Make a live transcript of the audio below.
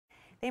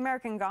The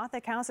American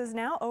Gothic house is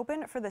now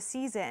open for the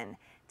season.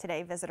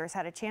 Today, visitors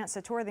had a chance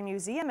to tour the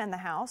museum and the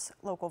house.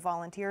 Local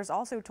volunteers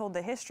also told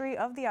the history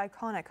of the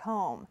iconic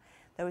home.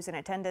 Those in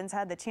attendance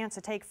had the chance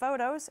to take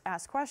photos,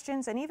 ask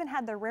questions, and even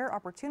had the rare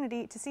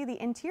opportunity to see the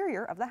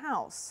interior of the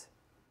house.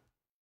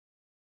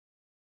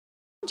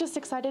 Just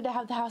excited to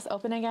have the house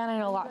open again. I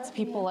know lots of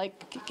people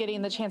like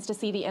getting the chance to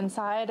see the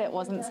inside. It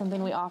wasn't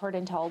something we offered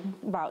until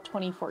about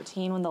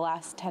 2014 when the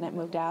last tenant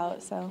moved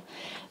out. So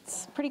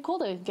it's pretty cool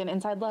to get an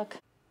inside look.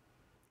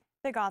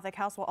 The Gothic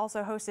house will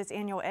also host its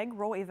annual egg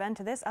roll event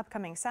this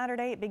upcoming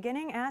Saturday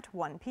beginning at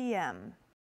 1 p.m.